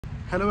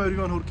Hello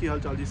everyone, ਹੋਰ ਕੀ ਹਾਲ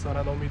ਚਾਲ ਜੀ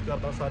ਸਾਰਿਆਂ ਦਾ। ਉਮੀਦ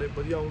ਕਰਦਾ ਸਾਰੇ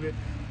ਵਧੀਆ ਹੋਵੋਗੇ।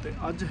 ਤੇ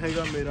ਅੱਜ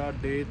ਹੈਗਾ ਮੇਰਾ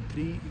ਡੇ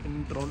 3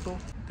 ਇਨ ਟੋਰਾਂਟੋ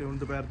ਤੇ ਹੁਣ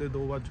ਦੁਪਹਿਰ ਦੇ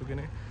 2 ਵੱਜ ਚੁੱਕੇ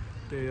ਨੇ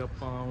ਤੇ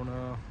ਆਪਾਂ ਹੁਣ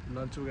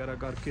ਲੰਚ ਵਗੈਰਾ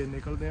ਕਰਕੇ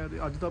ਨਿਕਲਦੇ ਹਾਂ। ਤੇ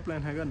ਅੱਜ ਦਾ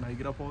ਪਲਾਨ ਹੈਗਾ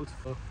ਨਾਇਗਰਾ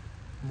ਫਾਲਸ।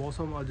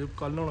 ਮੌਸਮ ਅੱਜ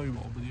ਕੱਲ੍ਹ ਨਾਲੋਂ ਵੀ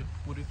ਬਹੁਤ ਵਧੀਆ,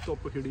 ਪੂਰੀ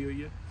ਧੁੱਪ ਖਿੜੀ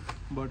ਹੋਈ ਹੈ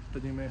ਬਟ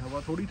ਜਿਵੇਂ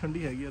ਹਵਾ ਥੋੜੀ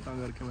ਠੰਡੀ ਹੈਗੀ ਹੈ ਤਾਂ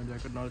ਕਰਕੇ ਮੈਂ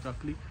ਜੈਕਟ ਨਾਲ ਚੱਕ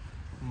ਲਈ।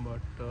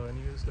 But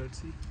anyways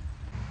let's see.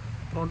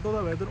 Toronto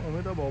the weather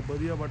ਉਵੇਂ ਤਾਂ ਬਹੁਤ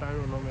ਵਧੀਆ ਬਟ ਆਈ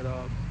ਡੋਂਟ ਨੋ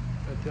ਮੇਰਾ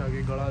ਇੱਥੇ ਆ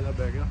ਕੇ ਗਲਾ ਜਿਹਾ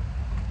ਬਹਿ ਗਿਆ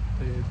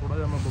ਤੇ ਥੋੜਾ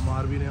ਜਿਹਾ ਮੈਂ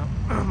ਬਿਮਾਰ ਵੀ ਰਿਹਾ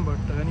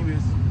but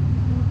anyways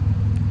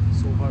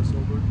so far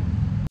so good.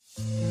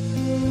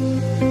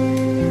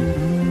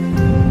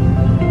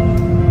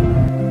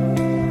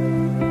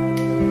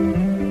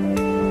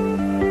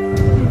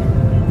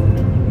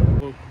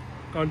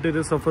 ਘੰਟੇ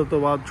ਦੇ ਸਫ਼ਰ ਤੋਂ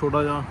ਬਾਅਦ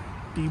ਛੋਟਾ ਜਿਹਾ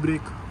ਟੀ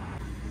ਬ੍ਰੇਕ।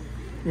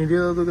 ਇੰਡੀਆ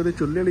ਦਾ ਤਾਂ ਕਦੇ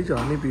ਚੁੱਲ੍ਹੇ ਵਾਲੀ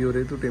ਚਾਹ ਨਹੀਂ ਪੀ ਹੋ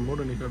ਰਹੀ, ਤੂੰ ਟੇਮੋ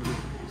ਨਹੀਂ ਕਰਦੀ।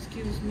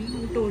 Excuse me,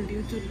 who told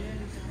you to?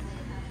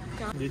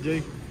 ਜੀਜਾ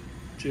ਜੀ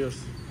ਚੀਅਰਸ।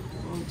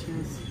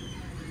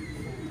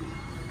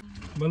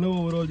 मतलब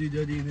ओवरऑल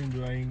जीजा जी is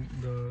enjoying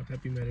the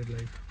happy married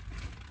life.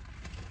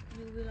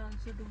 You will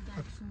also do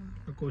that soon.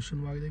 Question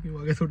mark क्यों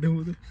आ गया थोड़े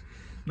मुंह से?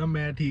 ना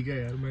मैं ठीक है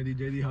यार, मैं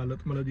जीजा दी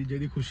हालत मतलब जीजा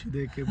दी खुशी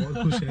देख के बहुत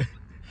खुश है।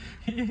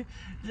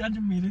 यार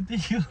मेरे ते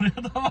ही हो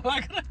रहा था वाला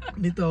कर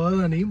नहीं तो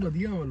वाला नहीं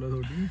बढ़िया मतलब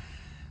थोड़ी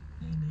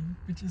नहीं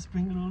पिछे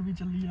स्प्रिंग रोल भी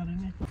चली जा रहे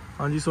ने।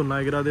 हाँ जी, सो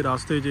नायगरा ਦੇ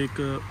ਰਾਸਤੇ 'ਚ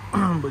ਇੱਕ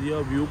ਵਧੀਆ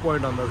ਵਿਊ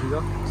ਪੁਆਇੰਟ ਆਉਂਦਾ ਸੀਗਾ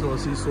ਸੋ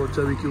ਅਸੀਂ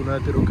ਸੋਚਿਆ ਵੀ ਕਿਉਂ ਨਾ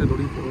ਇੱਥੇ ਰੁਕ ਕੇ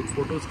ਥੋੜੀ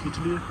ਫੋਟੋਜ਼ ਖਿੱਚ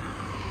ਲਈਏ।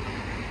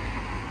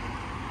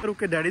 ਰੁਕ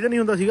ਕੇ ਡੈਡੀ ਦਾ ਨਹੀਂ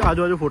ਹੁੰਦਾ ਸੀਗਾ,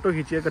 ਆਜੋ ਆਜੋ ਫੋਟੋ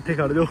ਖਿੱਚੀਏ ਇਕੱਠੇ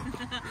ਖੜ ਜਾਓ।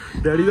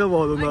 ਡੈਡੀ ਦਾ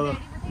ਬਹੁਤ ਹੁੰਦਾ ਦਾ।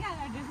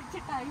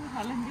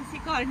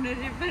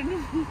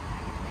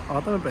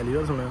 ਆਹ ਤਾਂ ਮੈਂ ਪਹਿਲੀ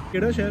ਵਾਰ ਸੁਣਿਆ।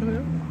 ਕਿਹੜਾ ਸ਼ਹਿਰ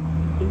ਹੋਇਆ?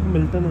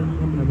 मिल्टन है जी,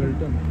 हम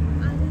ਮਿਲਟਨ।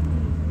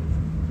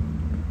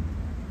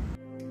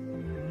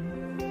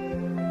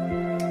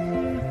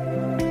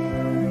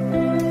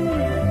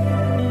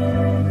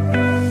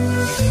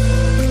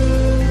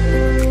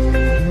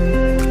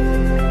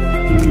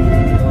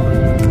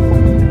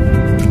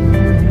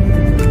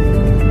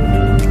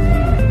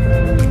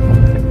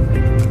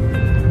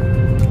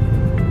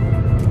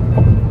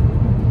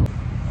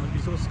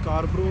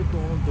 ਸਕਾਰਬਰੋ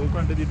ਤੋਂ 2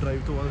 ਘੰਟੇ ਦੀ ਡਰਾਈਵ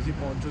ਤੋਂ ਬਾਅਦ ਅਸੀਂ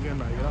ਪਹੁੰਚ ਚੁੱਕੇ ਹਾਂ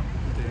ਨਾਇਗਰਾ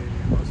ਤੇ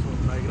ਬਸ ਹੁਣ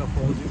ਨਾਇਗਰਾ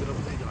ਫਾਲਸ ਦੀ ਤਰਫ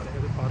ਅਸੀਂ ਜਾ ਰਹੇ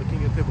ਹਾਂ। ਤੇ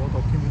ਪਾਰਕਿੰਗ ਇੱਥੇ ਬਹੁਤ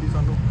ਔਖੀ ਮਿਲੀ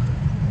ਸਾਨੂੰ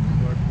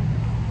ਬਟ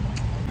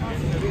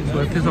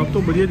ਇੱਥੇ ਸਭ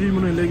ਤੋਂ ਵਧੀਆ ਚੀਜ਼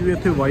ਮੈਨੂੰ ਇਹ ਲੱਗੀ ਵੀ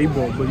ਇੱਥੇ ਵਾਈਬ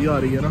ਬਹੁਤ ਵਧੀਆ ਆ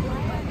ਰਹੀ ਹੈ ਨਾ।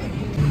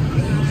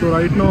 ਸੋ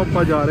ਰਾਈਟ ਨਾਓ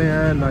ਆਪਾਂ ਜਾ ਰਹੇ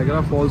ਹਾਂ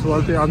ਨਾਇਗਰਾ ਫਾਲਸ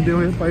ਵੱਲ ਤੇ ਆਉਂਦੇ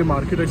ਹੋਏ ਭਾਈ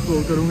ਮਾਰਕੀਟ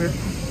ਐਕਸਪਲੋਰ ਕਰੂੰਗੇ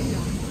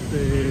ਤੇ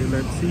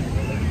ਲੈਟਸ ਸੀ।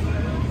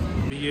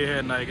 ਇਹ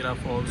ਹੈ ਨਾਇਗਰਾ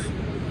ਫਾਲਸ।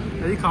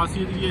 ਇਹਦੀ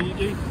ਖਾਸੀਅਤ ਕੀ ਹੈ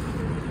ਜੀ?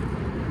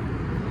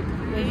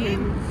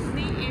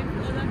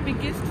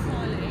 biggest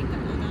fall है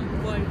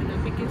world का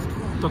biggest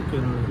fall. ਧੱਕੇ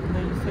ਨਾਲ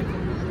नहीं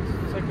second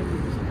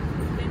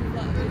Then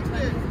which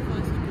one is the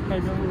first?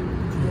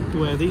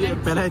 ਤੂੰ ਇਹਦੀ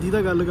ਪਹਿਲਾਂ ਇਹਦੀ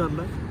ਤਾਂ ਗੱਲ ਕਰ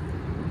ਲੈ।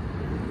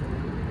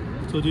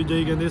 ਸੋ ਜੀਜਾ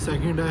ਜੀ ਕਹਿੰਦੇ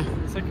ਸੈਕਿੰਡ ਹੈ।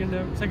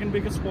 सेकंड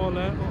बिगेस्ट फॉल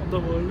है ऑफ द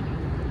वर्ल्ड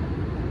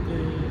ਤੇ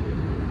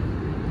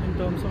in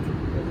terms of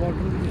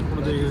water ਹੁਣ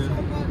ਦੇਖ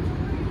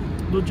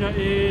ਦੂਜਾ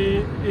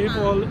ਇਹ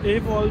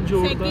ਫਾਲ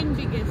ਜੋੜਦਾ Second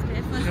biggest है,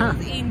 first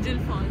is Angel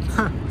Falls.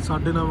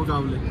 ਸਾਡੇ ਨਾਲ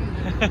ਮੁਕਾਬਲੇ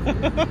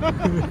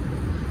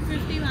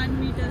 51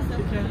 meters ਦਾ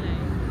fall ਹੈ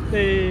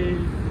ਤੇ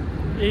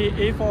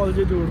ਇਹ ਫਾਲ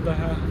ਜੇ ਜੋੜਦਾ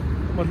ਹੈ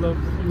ਮਤਲਬ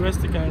ਯੂਐਸ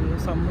ਤੇ ਕੈਨੇਡਾ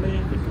ਸਾਹਮਣੇ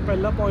ਇੱਕ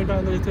ਪਹਿਲਾ ਪੁਆਇੰਟ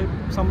ਆਉਂਦਾ ਜਿੱਥੇ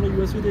ਸਾਹਮਣੇ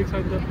ਯੂਐਸ ਵੀ ਦੇਖ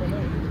ਸਕਦੇ ਆਪਾਂ ਨਾ।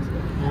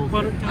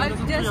 ਪਰ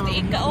ਜਸਟ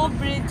ਇੱਕ ਉਹ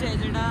ਬ੍ਰਿਜ ਹੈ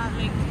ਜਿਹੜਾ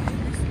ਲਾਈਕ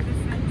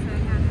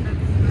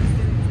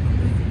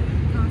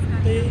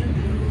ਤੇ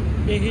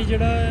ਇਹ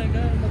ਜਿਹੜਾ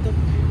ਹੈਗਾ ਮਤਲਬ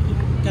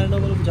ਕੈਨੇਡਾ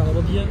ਵੱਲੋਂ ਜ਼ਿਆਦਾ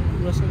ਵਧੀਆ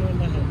ਯੂਐਸ ਨਾਲੋਂ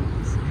ਨਾ ਹੈ।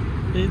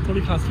 ਇਹ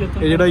ਥੋੜੀ ਖਾਸੀਅਤ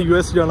ਹੈ। ਇਹ ਜਿਹੜਾ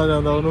ਯੂਐਸ ਜਾਣਾ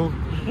ਚਾਹੁੰਦਾ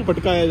ਉਹਨੂੰ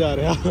ਪਟਕਾਇਆ ਜਾ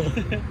ਰਿਹਾ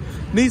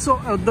ਨਹੀਂ। ਸੋ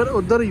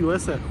ਉਧਰ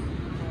ਯੂਐਸ ਹੈ,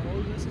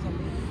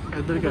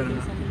 ਇੱਧਰ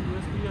ਕੈਨੇਡਾ।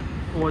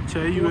 ਉਹ ਅੱਛਾ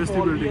ਹੈ ਯੂਐਸ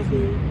ਦੀ ਬਿਲਡਿੰਗ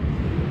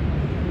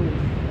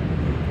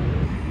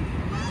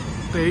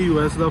ਤੇ ਇਹ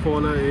ਯੂਐਸ ਦਾ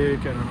ਫਾਲ ਹੈ, ਇਹ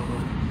ਕੈਨੇਡਾ ਦਾ।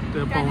 ਤੇ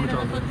ਆਪਾਂ ਹੁਣ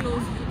ਚੱਲਦੇ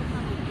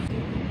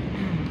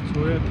ਸੋ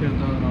ਇੱਥੇ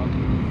ਇੱਦਾਂ ਰਾਤ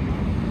ਨੂੰ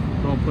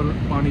ਪ੍ਰੋਪਰ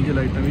ਪਾਣੀ 'ਚ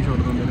ਲਾਈਟਾਂ ਵੀ ਛੱਡ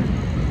ਦਿੰਦੇ ਨੇ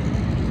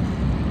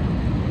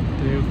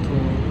ਤੇ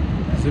ਉੱਥੋਂ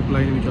ਜ਼ਿਪ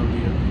ਲਾਈਨ ਵੀ ਚੱਲਦੀ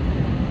ਹੈ।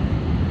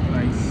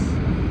 ਨਾਈਸ।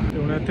 ਤੇ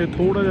ਹੁਣ ਇੱਥੇ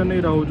ਥੋੜ੍ਹਾ ਜਿਹਾ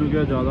ਹਨੇਰਾ ਹੋ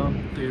ਚੁੱਕਿਆ ਜ਼ਿਆਦਾ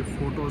ਤੇ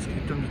ਫੋਟੋਜ਼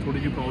ਖਿੱਚਣ 'ਚ ਥੋੜ੍ਹੀ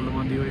ਜਿਹੀ ਪ੍ਰੋਬਲਮ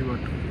ਆਉਂਦੀ ਹੋਈ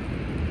but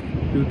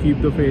you keep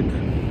the faith.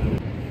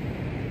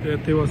 ਤੇ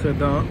ਇੱਥੇ ਬਸ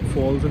ਇੱਦਾਂ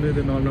ਫਾਲਸ ਨੇ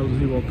ਤੇ ਨਾਲ ਨਾਲ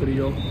ਤੁਸੀਂ ਵਾਕ ਕਰੀ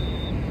ਜਾਓ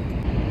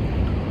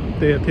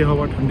ਤੇ ਇੱਥੇ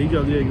ਹਵਾ ਠੰਡੀ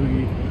ਚੱਲਦੀ ਹੈ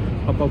ਕਿਉਂਕਿ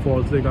ਆਪਾਂ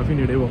ਫਾਲਸ ਦੇ ਕਾਫੀ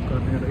ਨੇੜੇ ਵਾਕ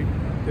ਕਰਦੇ ਹਾਂ ਰਾਈਟ।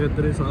 ਤੇ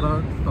ਇੱਧਰ ਇਹ ਸਾਰਾ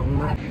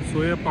ਟਾਊਨ ਹੈ।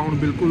 ਸੋ ਇਹ ਆਪਾਂ ਹੁਣ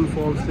ਬਿਲਕੁਲ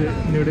ਫਾਲਸ ਦੇ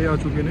ਨੇੜੇ ਆ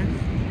ਚੁੱਕੇ ਨੇ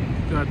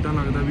ਤੇ ਇੱਦਾਂ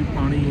ਲੱਗਦਾ ਵੀ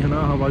ਪਾਣੀ ਹੈ ਨਾ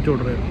ਹਵਾ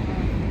ਝੁੱਟ ਰਿਹਾ।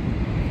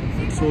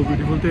 So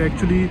beautiful. ਤੇ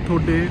ਐਕਚੁਅਲੀ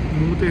ਤੁਹਾਡੇ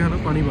ਮੂੰਹ 'ਤੇ ਹੈ ਨਾ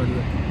ਪਾਣੀ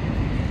ਵੱਜਦਾ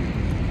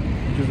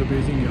which is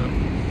amazing यार।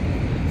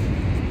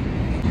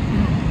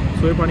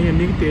 ਸੋ ਇਹ ਪਾਣੀ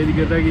ਇੰਨੀ ਤੇਜ਼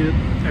ਗਿਰਦਾ ਕਿ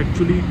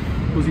ਐਕਚੁਅਲੀ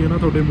ਤੁਸੀਂ ਨਾ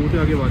ਤੁਹਾਡੇ ਮੂੰਹ 'ਤੇ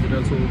ਆ ਕੇ ਵੱਜ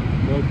ਰਿਹਾ। ਸੋ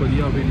ਬਹੁਤ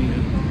ਵਧੀਆ ਫੀਲਿੰਗ ਹੈ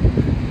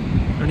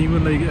ਐਂਡ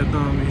ਈਵਨ ਲਾਈਕ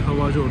ਇੱਦਾਂ ਵੀ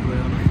ਹਵਾ ਝੋਟ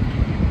ਰਿਹਾ ਨਾ।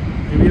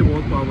 ਇਹ ਵੀ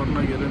ਬਹੁਤ ਪਾਵਰ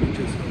ਨਾਲ ਗਿਰ ਰਿਹਾ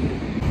ਨੀਚੇ।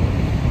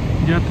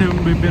 ਜੇ ਇੱਥੇ ਹੁਣ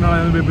ਬੇਬੇ ਨਾਲ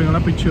ਆਇਆ ਬੇਬੇ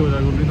ਨਾਲ ਪਿੱਛੇ ਹੋ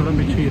ਜਾਏ ਕੋਈ ਥੋੜਾ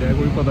ਪਿੱਛੇ ਹੀ ਰਹਿ,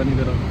 ਕੋਈ ਪਤਾ ਨਹੀਂ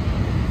ਤੇਰਾ।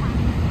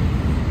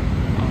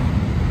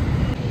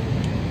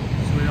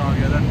 ਸੋ ਇਹ ਆ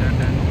ਗਿਆ ਦਾ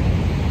ਡੈਡ ਐਂਡ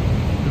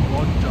ਤੇ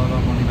ਬਹੁਤ ਜ਼ਿਆਦਾ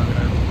ਪਾਣੀ ਲੱਗ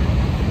ਰਿਹਾ ਹੈ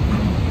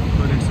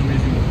ਬਟ ਇਟਸ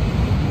ਅਮੇਜ਼ਿੰਗ।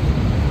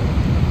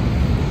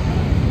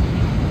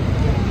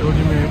 तो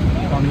जिमें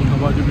पानी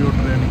हवा जो भी उठ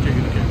रहा है नीचे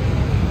गिर के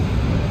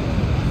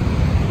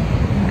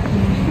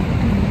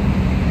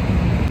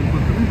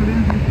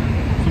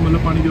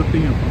पानी के उत्ते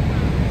ही आप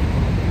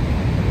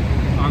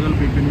आगल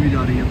बेबन भी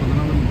जा रही है पता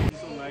ना मैं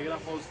नायगरा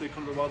फॉल्स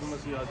देखने तो बाद हम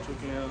आ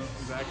चुके हैं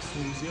वैक्स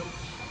म्यूजियम।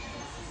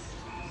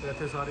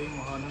 इतने सारे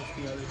महान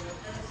हस्तियां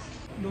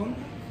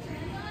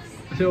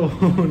अच्छा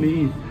वो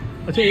नहीं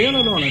अच्छा ये वाला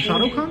लवाना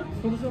शाहरुख खान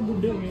सब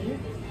बुढ़े हो गए।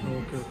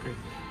 ओके ओके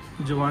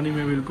जवानी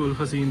में बिल्कुल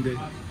हसीन दे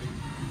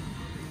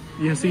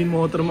ये हसीन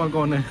मोहतरमा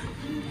कौन है?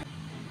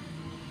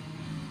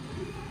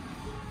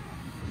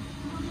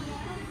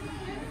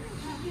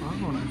 हाँ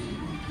कौन है?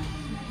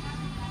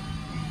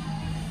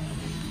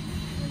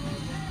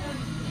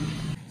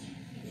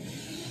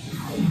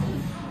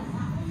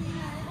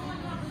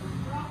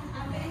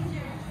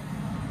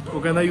 वो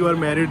कहना यू आर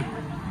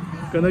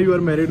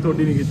मैरिड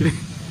थोड़ी नहीं खिंच रही।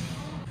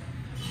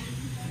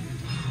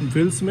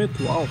 Will Smith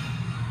wow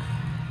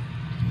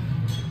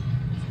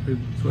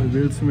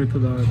will Smith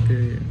ਦਾ ਤੇ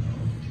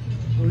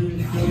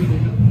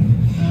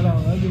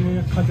जिन्हें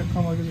अखा चक्का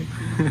मार के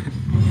देखती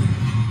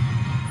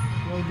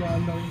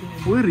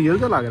वो रियल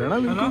तो लग रहा है ना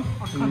बिल्कुल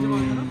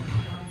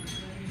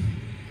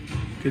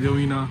कि जो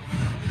ही ना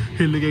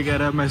हिल के कह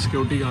रहा है मैं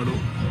सिक्योरिटी गार्ड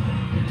हूँ।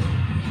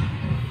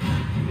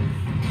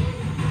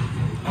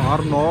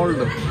 आर्नोल्ड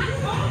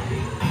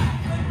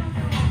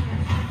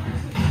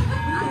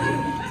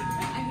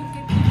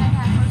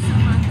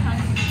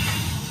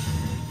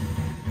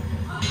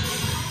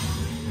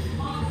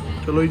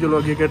चलो ही चलो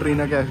अगे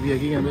कैटरीना कैफ भी है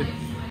कहते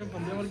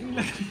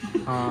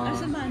हाँ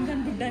सलमान खान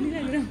बुढ़ा नहीं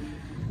लग रहा।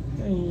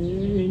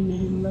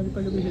 नहीं लगता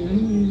कि है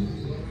नहीं।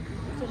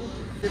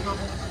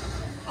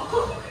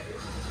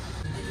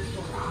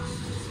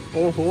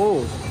 ओहो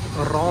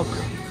रॉक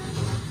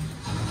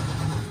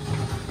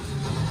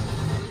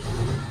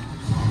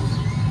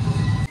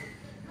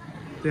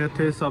ते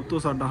इत्थे सब तो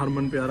साडा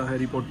हरमन प्यारा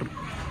Harry Potter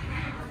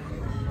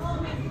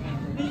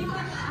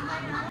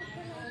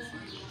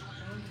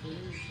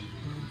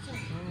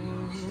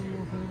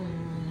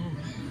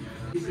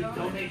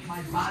Donate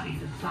my body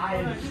to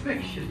science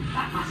fiction.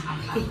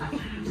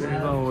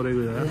 हो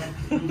रही है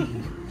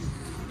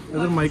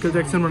इधर माइकल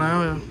जैक्सन बनाया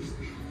हुआ।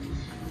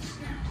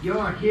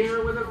 You're here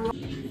with a...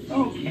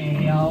 Okay.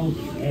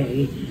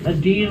 A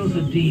deal's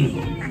a deal.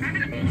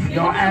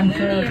 Your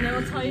answer,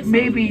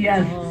 maybe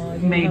yes,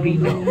 maybe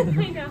no.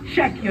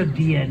 Check your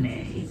DNA.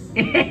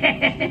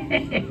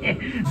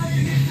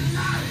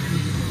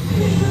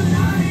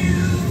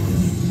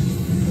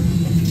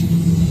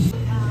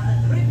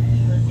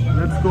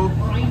 Let's go.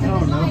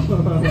 Oh no.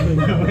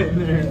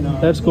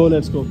 Let's go.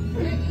 Let's go. It's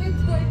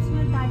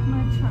not that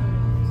much fun.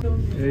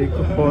 एक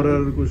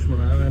horror कुछ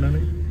बनाया हुआ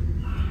इन्होंने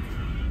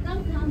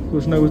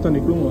कुछ ना कुछ तो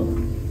निकलूंगा।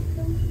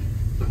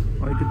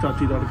 और एक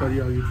चाची लड़का जी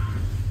आ गई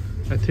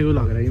ਇੱਥੇ ਉਹ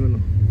ਲੱਗ ਰਿਹਾ ਜੀ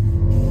ਮੈਨੂੰ।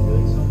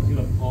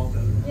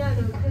 Yeah,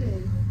 no, it is.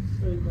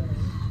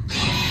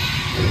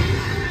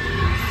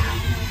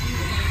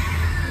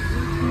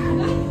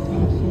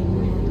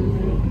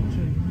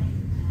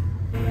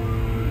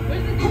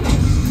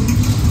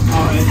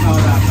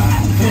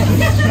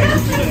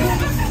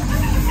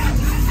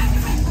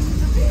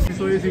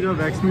 ਸੋ ਇਹ ਸੀਗਾ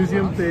ਵੈਕਸ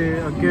ਮਿਊਜ਼ੀਅਮ ਤੇ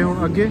ਅੱਗੇ ਹੁਣ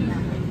ਅੱਗੇ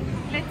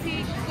Let's see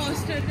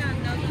coaster का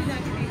अंदर की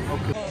जाके।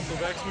 ਓਕੇ ਸੋ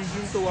ਵੈਕਸ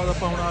ਮਿਊਜ਼ੀਅਮ ਤੋਂ ਬਾਅਦ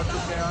ਆਪਾਂ ਹੁਣ ਆ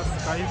ਚੁੱਕੇ ਹਾਂ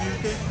ਸਕਾਈ ਵਿਊ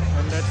ਤੇ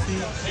ਐਂਡ ਲੈਟਸ ਸੀ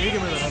ਇਹ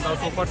ਕਿਵੇਂ ਦਾ ਰਹਿੰਦਾ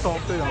ਸੋ ਆਪਾਂ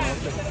ਟੌਪ ਤੇ ਜਾਣਾ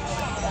ਉੱਤੇ।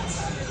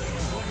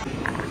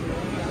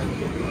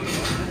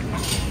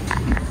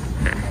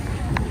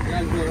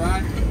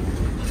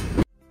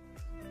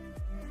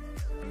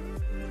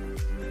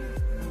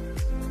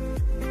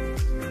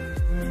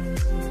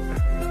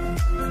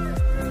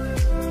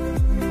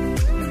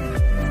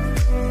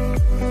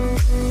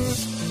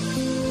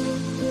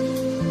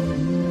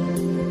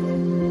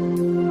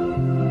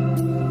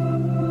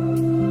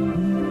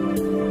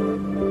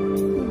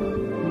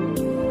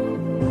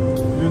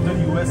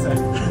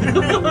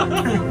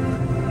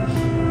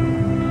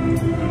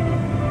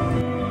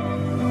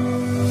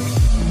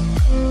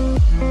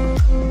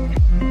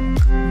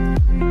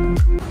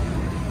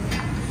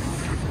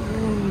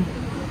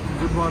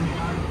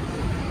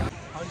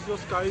 जो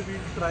स्काई व्यू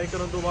ट्राई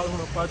करने तो बाद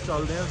हम आप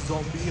चलते हैं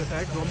ज़ॉम्बी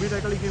अटैक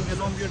वाली गेम है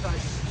zombie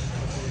attack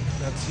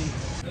let's see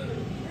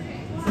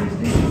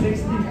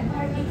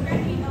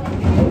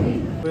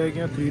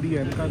 3D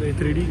Enka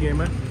 3D game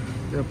है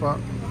तो आप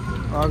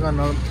आ गन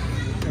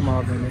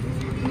मार देंगे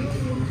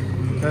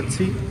let's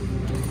see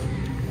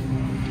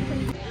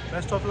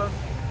best of luck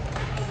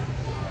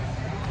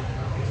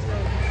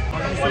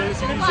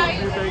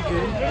zombie attack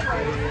game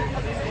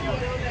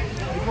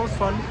it was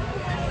fun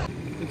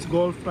it's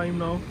golf time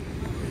now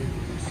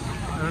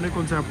इन्होंने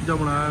कॉन्सैप्ट जो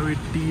बनाया भी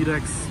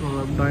T-Rex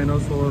मतलब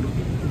डायनासोर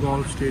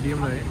गोल्फ स्टेडियम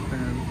है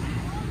एंड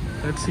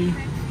लेट्स सी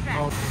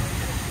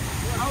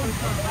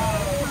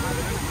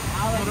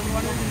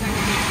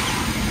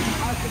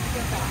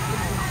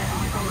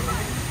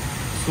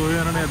सो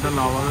इन्होंने इदा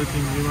लावा की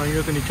थीम भी बनाई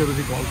है तो नीचे तुम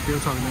गोल्फ खेल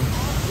सकते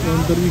हो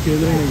अंदर भी खेल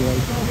रहे हैं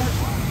गोल्फ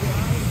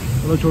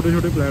मतलब छोटे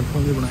छोटे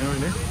प्लेटफॉर्म भी बनाए हुए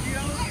हैं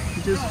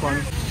which is fun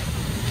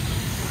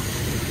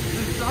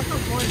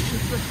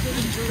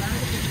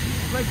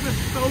like this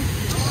so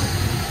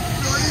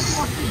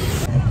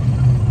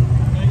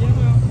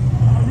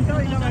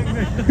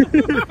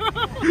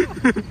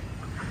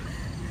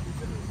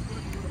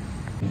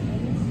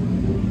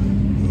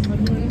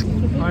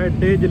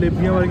ਵੱਡੇ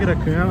ਜਲੇਬੀਆਂ ਵਰਗੇ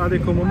ਰੱਖੇ ਆ।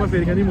 ਦੇਖੋ ਮੰਮਾ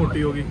ਫੇਰ ਕਹਿੰਦੀ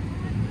ਮੋਟੀ ਹੋ ਗਈ।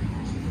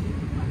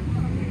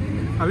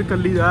 ਆ ਵੀ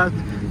ਕੱਲੀ ਦਾ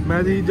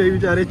ਮੈਂ ਦੀ ਜਾਈ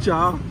ਵਿਚਾਰੇ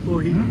ਚਾਹ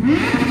ਉਹੀ।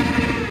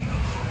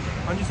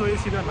 ਹਾਂਜੀ ਸੋ ਇਹ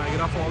ਸੀਗਾ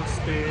ਨਾਇਗਰਾ ਫਾਲਸ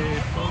ਤੇ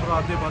ਹੁਣ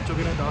ਰਾਤ ਦੇ ਵੱਜ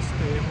ਚੁੱਕੇ ਨੇ 10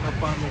 ਤੇ ਹੁਣ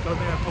ਆਪਾਂ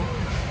ਨਿਕਲਦੇ ਹਾਂ ਇੱਥੋਂ।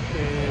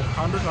 ਤੇ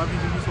ਠੰਡ ਕਾਫੀ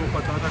ਸੀਗੀ ਸੋ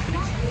ਆਪਾਂ ਚਾਹ ਚੱਕ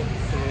ਲਈ।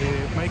 ਤੇ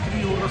ਮੈਂ ਇੱਕ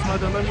ਵੀ ਹੋਰ ਦੱਸਣਾ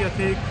ਚਾਹੁੰਦਾ ਵੀ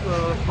ਇੱਥੇ ਇੱਕ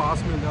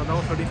ਪਾਸ ਮਿਲ ਜਾਂਦਾ,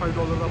 ਉਹ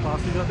 $35 ਦਾ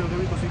ਪਾਸ ਸੀਗਾ ਤੇ ਉਹਦੇ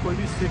ਵਿੱਚ ਤੁਸੀਂ ਕੋਈ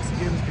ਵੀ 6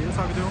 ਗੇਮਸ ਖੇਡ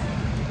ਸਕਦੇ ਹੋ।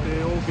 ਤੇ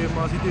ਉਹ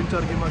ਗੇਮਾਂ ਅਸੀਂ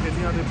 3-4 ਗੇਮਾਂ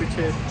ਖੇਡੀਆਂ ਤੇ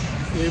ਪਿੱਛੇ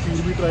ਇਹ ਵੀਰ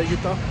ਵੀ ਟਰਾਈ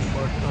ਕੀਤਾ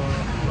ਬਟ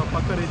ਹੁਣ ਆਪਾਂ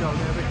ਘਰੇ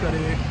ਚੱਲਦੇ ਹਾਂ ਤੇ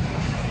ਘਰੇ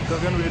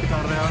ਗਗਨ ਵੇਟ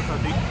ਕਰ ਰਿਹਾ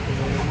ਸਾਡੀ ਤੇ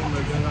ਉਹਨੂੰ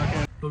ਮਿਲ ਜਾਏਗਾ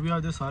ਕਿ ਤੋ ਵੀ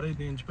ਅੱਜ ਦੇ ਸਾਰੇ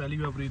ਦਿਨ 'ਚ ਪਹਿਲੀ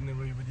ਵਾਰ ਪ੍ਰੀਤ ਨੇ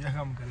ਕੋਈ ਵਧੀਆ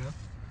ਕੰਮ ਕਰਿਆ।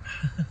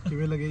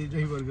 ਕਿਵੇਂ ਲੱਗੇ ਜੀ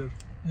ਜੀ ਬਰਗਰ?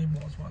 ਨਹੀਂ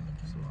ਬਹੁਤ ਸਵਾਦ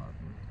ਲੱਗਿਆ। ਸਵਾਦ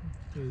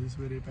ਤੇ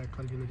ਸਵੇਰੇ ਪੈਕ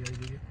ਕਰਕੇ ਲੈ ਕੇ ਆਈ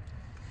ਸੀਗੇ।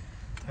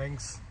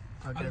 ਥੈਂਕਸ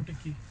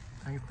ਟਿੱਕੀ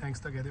ਥੈਂਕਸ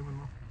ਤਾਂ ਕਹਦੇ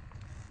ਮੈਨੂੰ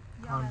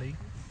ਖਾਣ ਲਈ।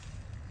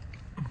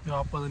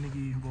 ਆਪ ਪਤਾ ਨਹੀਂ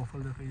ਕੀ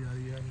ਵੋਫਲ ਦਿਖਾਈ ਜਾ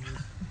ਰਹੀ ਹੈ।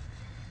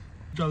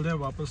 ਚੱਲਦੇ ਆ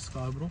ਵਾਪਸ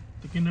ਕਾਰਬਰੋ।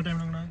 ਤੇ ਕਿੰਨਾ ਟਾਈਮ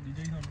ਲੱਗਣਾ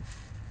ਜੀਜਾ ਜੀ ਤੁਹਾਨੂੰ?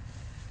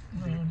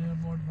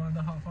 ਅਬਾਊਟ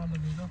 1.5 ਆਵਰ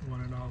ਲੱਗੇਗਾ।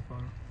 1.5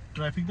 ਆਵਰ।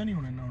 ਟ੍ਰੈਫਿਕ ਤਾਂ ਨਹੀਂ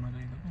ਹੋਣਾ ਇੰਨਾ ਹੋਣਾ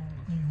ਚਾਹੀਦਾ?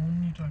 ਨਹੀਂ ਹੁਣ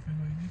ਨਹੀਂ ਟ੍ਰੈਫਿਕ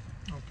ਹੋਏਗੀ।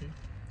 ਓਕੇ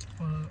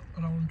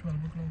ਅਰਾਊਂਡ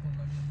 12 o'clock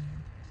ਹੁੰਦਾ ਜਾਂਦੀ।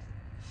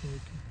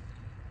 ਓਕੇ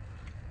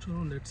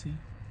ਚਲੋ ਲੈਟਸ ਸੀ।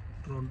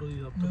 ਟੋਰਾਂਟੋ ਦੀ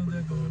ਸਭ ਤੋਂ ਮਿਲਦੇ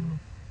ਆ ਗਗਨ ਨੂੰ।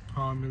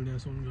 ਹਾਂ ਮਿਲਦੇ ਆ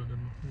ਸੋਨ ਗਗਨ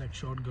ਨੂੰ। ਨੈਕਸਟ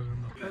ਸ਼ਾਟ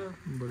ਗਗਨ ਦਾ।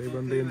 ਬੜੇ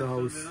ਬੰਦੇ ਇਨ ਦਾ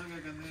ਹਾਊਸ।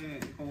 ਕਹਿੰਦੇ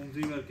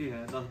ਕੌਮਸੀ ਕਰਕੇ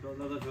ਹੈ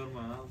 $10 ਦਾ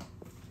ਸ਼ਰਮਾ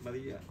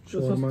ਵਧੀਆ।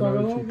 ਸ਼ੋਰਮਾ ਸਸਤਾ ਨਾਲ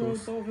ਕਰੋ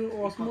ਚੀਟੋਸ। ਤਾਂ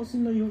ਫਿਰ ਆਸਮੋਸ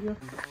ਨਹੀਂ ਹੋ ਗਿਆ।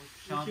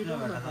 ਸ਼ਾਮ ਦਾ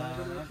ਬੈਠਾ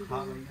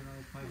ਖਾ ਗਈ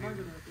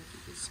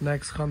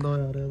ਸਨੈਕਸ ਖਾਂਦਾ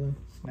ਹੋਇਆ ਆ ਰਿਹਾ ਦਾ।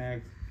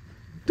 ਸਨੈਕਸ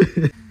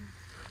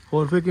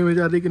ਹੋਰ ਫਿਰ ਕਿਵੇਂ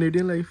ਚੱਲ ਰਹੀ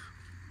ਕੈਨੇਡੀਅਨ ਲਾਈਫ?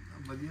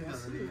 ਵਧੀਆ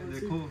ਚੱਲ ਰਹੀ ਹੈ।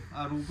 ਦੇਖੋ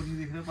ਆ ਰੂਪ ਨਹੀਂ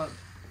ਦਿਖ ਰਿਹਾ,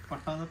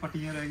 ਪੱਟਾਂ ਤਾਂ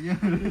ਪੱਟੀਆਂ ਰਹਿ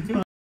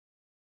ਗਈਆਂ।